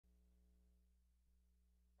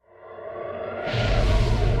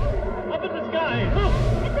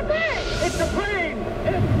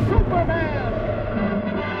Superman!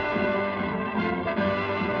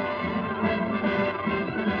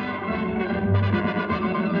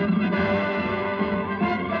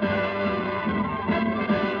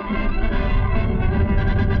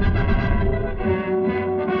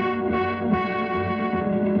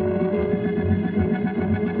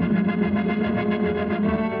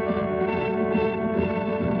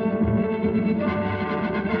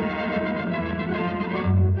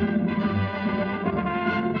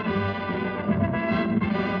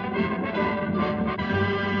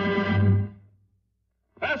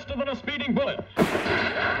 Faster than a speeding bullet,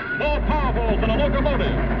 more powerful than a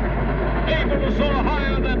locomotive, able to soar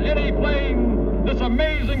higher than any plane, this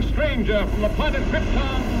amazing stranger from the planet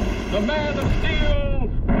Krypton, the Man of Steel,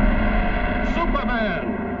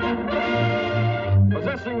 Superman.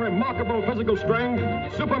 Possessing remarkable physical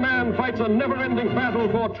strength, Superman fights a never-ending battle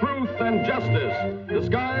for truth and justice,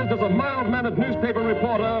 disguised as a mild-mannered newspaper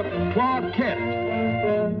reporter, Clark Kent.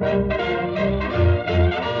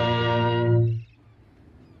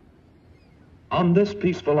 On this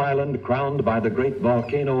peaceful island, crowned by the great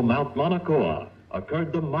volcano Mount Mauna Kea,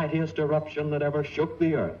 occurred the mightiest eruption that ever shook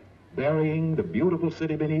the earth, burying the beautiful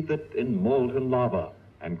city beneath it in molten lava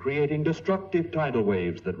and creating destructive tidal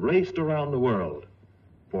waves that raced around the world.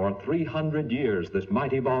 For 300 years, this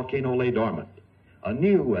mighty volcano lay dormant. A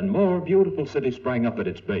new and more beautiful city sprang up at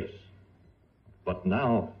its base. But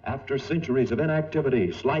now, after centuries of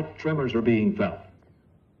inactivity, slight tremors are being felt.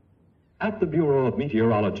 At the Bureau of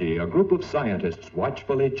Meteorology, a group of scientists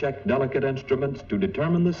watchfully check delicate instruments to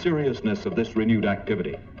determine the seriousness of this renewed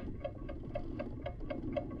activity.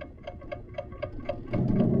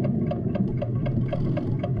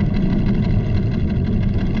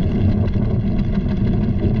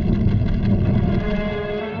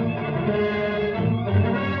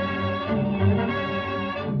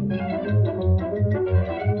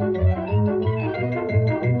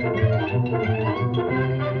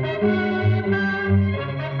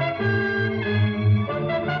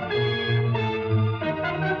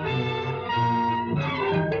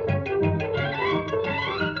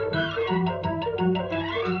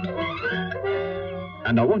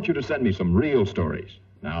 And I want you to send me some real stories.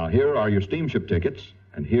 Now, here are your steamship tickets,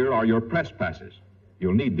 and here are your press passes.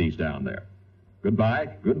 You'll need these down there. Goodbye,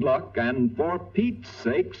 good luck, and for Pete's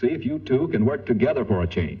sake, see if you two can work together for a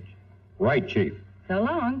change. Right, Chief. So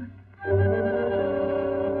long.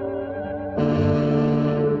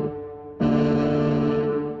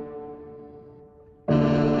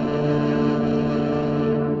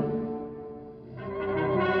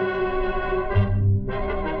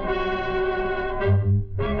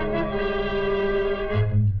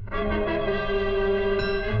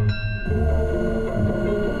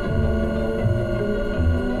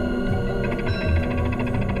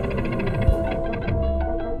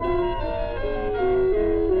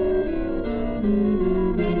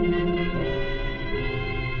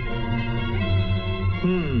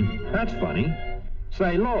 That's funny.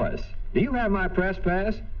 Say, Lois, do you have my press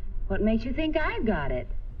pass? What makes you think I've got it?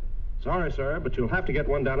 Sorry, sir, but you'll have to get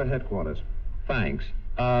one down at headquarters. Thanks.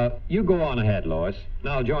 You go on ahead, Lois, and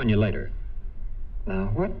I'll join you later. Now,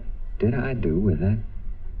 what did I do with that?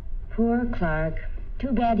 Poor Clark.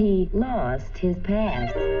 Too bad he lost his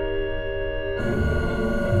pass.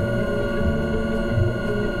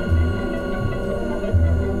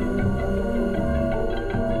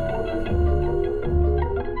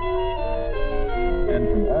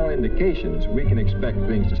 Indications, we can expect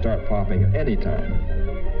things to start popping at any time.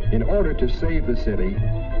 In order to save the city,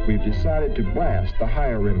 we've decided to blast the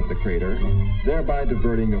higher rim of the crater, thereby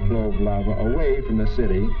diverting a flow of lava away from the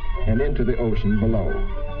city and into the ocean below.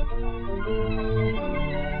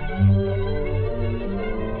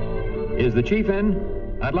 Is the chief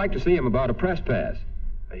in? I'd like to see him about a press pass.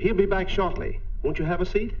 He'll be back shortly. Won't you have a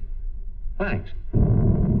seat? Thanks.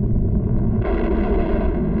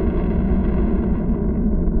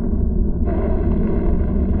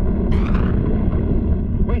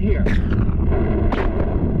 Here.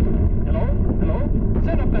 Hello? Hello?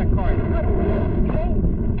 Send up that car. Hello?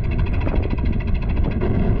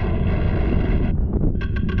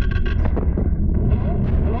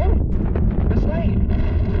 Hello? Miss Lane?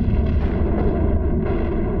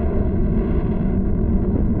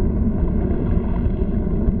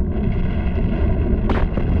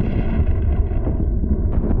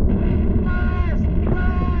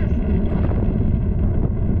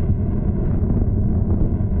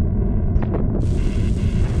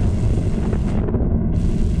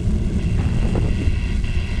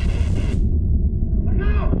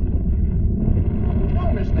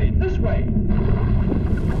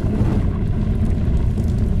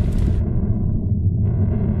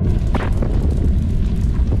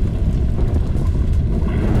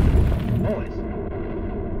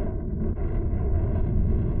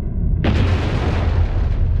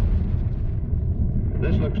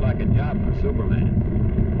 a job for Superman.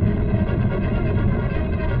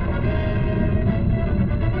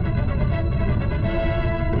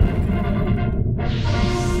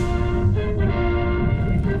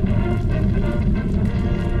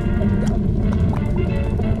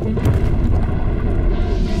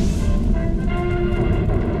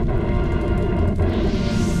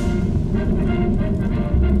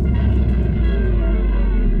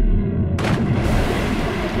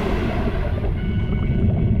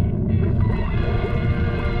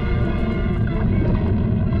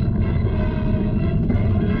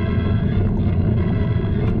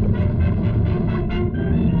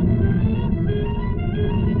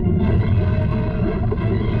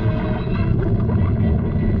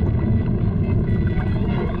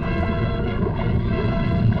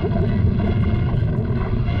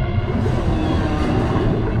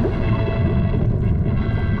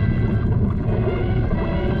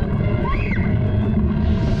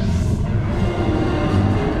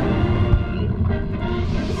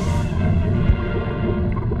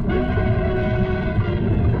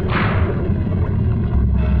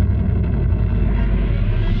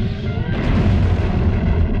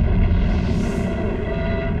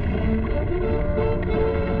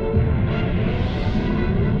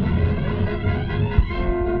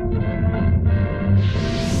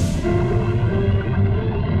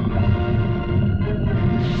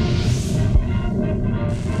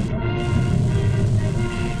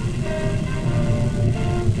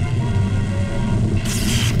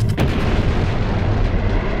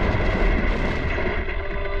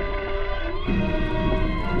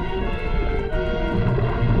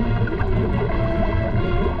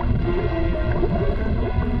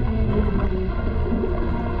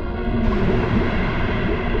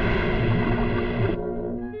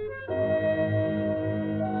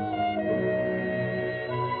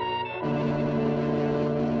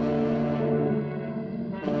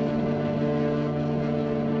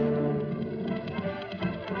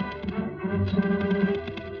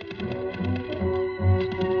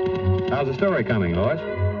 How's the story coming, Lois?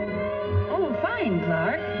 Oh, fine,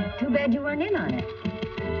 Clark. Too bad you weren't in on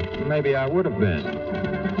it. Maybe I would have been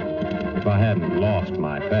if I hadn't lost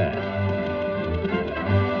my past.